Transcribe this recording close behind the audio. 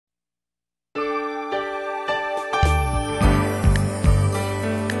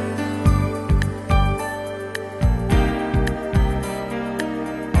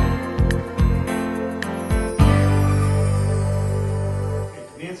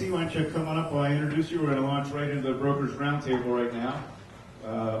Nancy, why don't you come on up while I introduce you? We're going to launch right into the Brokers Roundtable right now.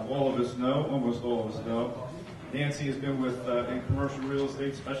 All of us know, almost all of us know, Nancy has been in commercial real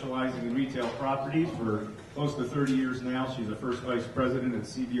estate, specializing in retail properties for close to 30 years now. She's the first vice president at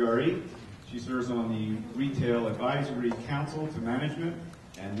CBRE. She serves on the Retail Advisory Council to Management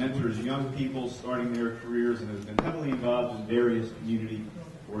and mentors young people starting their careers and has been heavily involved in various community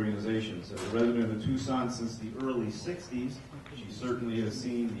organizations. As a resident of Tucson since the early 60s, she certainly has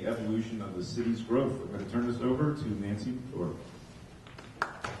seen the evolution of the city's growth. I'm going to turn this over to Nancy McClure.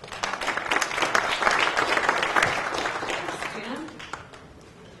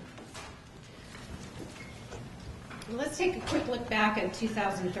 Let's take a quick look back at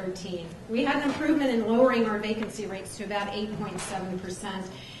 2013. We had an improvement in lowering our vacancy rates to about 8.7%.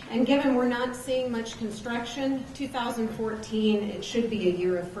 And given we're not seeing much construction, 2014, it should be a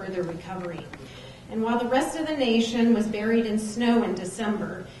year of further recovery. And while the rest of the nation was buried in snow in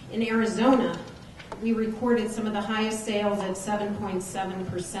December, in Arizona, we recorded some of the highest sales at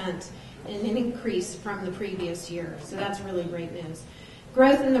 7.7%, an increase from the previous year. So that's really great news.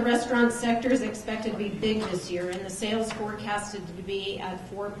 Growth in the restaurant sector is expected to be big this year, and the sales forecasted to be at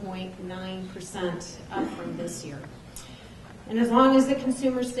 4.9% up from this year. And as long as the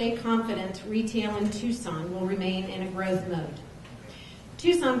consumers stay confident, retail in Tucson will remain in a growth mode.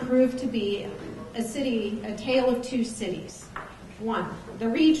 Tucson proved to be a tale of two cities. One, the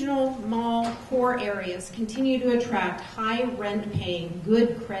regional mall core areas continue to attract high rent-paying,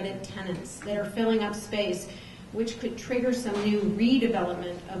 good credit tenants that are filling up space, which could trigger some new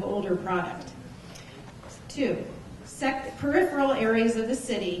redevelopment of older product. Two, peripheral areas of the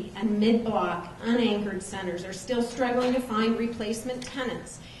city and mid-block unanchored centers are still struggling to find replacement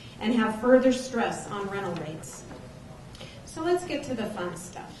tenants and have further stress on rental rates. So let's get to the fun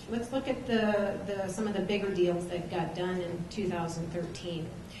stuff. Let's look at some of the bigger deals that got done in 2013.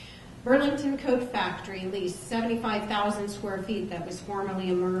 Burlington Coat Factory leased 75,000 square feet that was formerly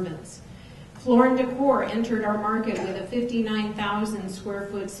a Mervyn's. Floor & Decor entered our market with a 59,000 square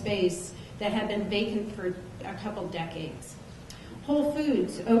foot space that had been vacant for a couple decades. Whole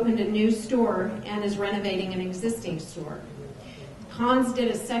Foods opened a new store and is renovating an existing store. Conn's did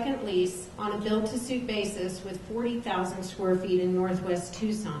a second lease on a build-to-suit basis with 40,000 square feet in northwest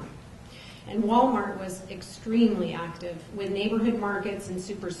Tucson. And Walmart was extremely active with neighborhood markets and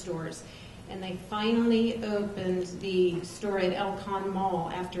superstores. And they finally opened the store at El Con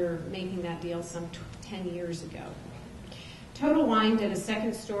Mall after making that deal some 10 years ago. Total Wine did a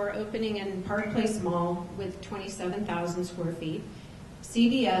second store opening in Park Place Mall with 27,000 square feet.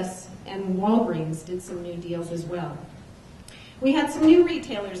 CVS and Walgreens did some new deals as well. We had some new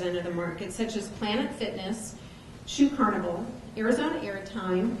retailers enter the market, such as Planet Fitness, Shoe Carnival, Arizona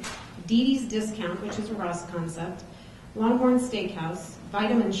Airtime, Dee Dee's Discount, which is a Ross concept, Longhorn Steakhouse,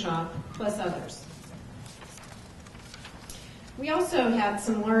 Vitamin Shop, plus others. We also had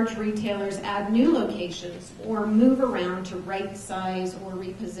some large retailers add new locations or move around to right size or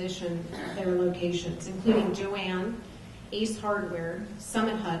reposition their locations, including Joann, Ace Hardware,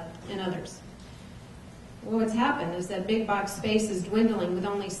 Summit Hut, and others. Well, what's happened is that big box space is dwindling with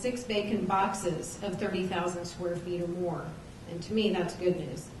only 6 vacant boxes of 30,000 square feet or more. And to me, that's good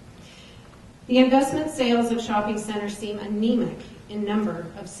news. The investment sales of shopping centers seem anemic in number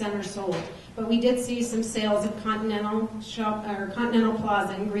of centers sold, but we did see some sales of Continental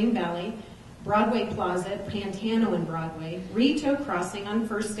Plaza in Green Valley, Broadway Plaza at Pantano and Broadway, Rito Crossing on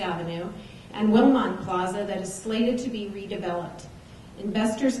First Avenue, and Wilmont Plaza that is slated to be redeveloped.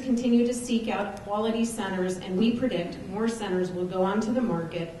 Investors continue to seek out quality centers, and we predict more centers will go onto the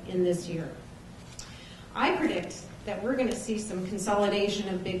market in this year. I predict that we're going to see some consolidation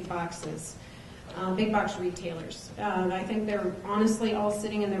of big boxes. Big box retailers. I think they're honestly all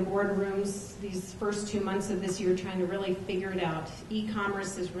sitting in their boardrooms these first 2 months of this year trying to really figure it out.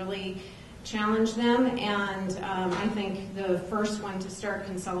 E-commerce has really challenged them, and I think the first one to start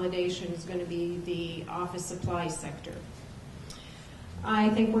consolidation is going to be the office supply sector. I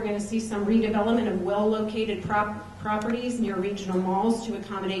think we're going to see some redevelopment of well-located properties near regional malls to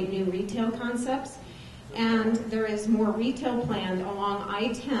accommodate new retail concepts, and there is more retail planned along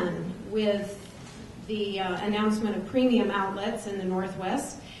I-10 with the announcement of premium outlets in the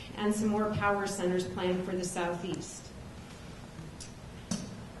Northwest and some more power centers planned for the Southeast.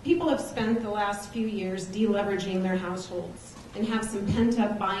 People have spent the last few years deleveraging their households and have some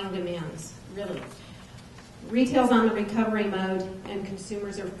pent-up buying demands, really. Retail's on the recovery mode and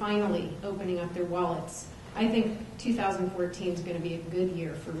consumers are finally opening up their wallets. I think 2014 is going to be a good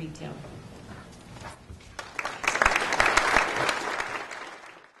year for retail.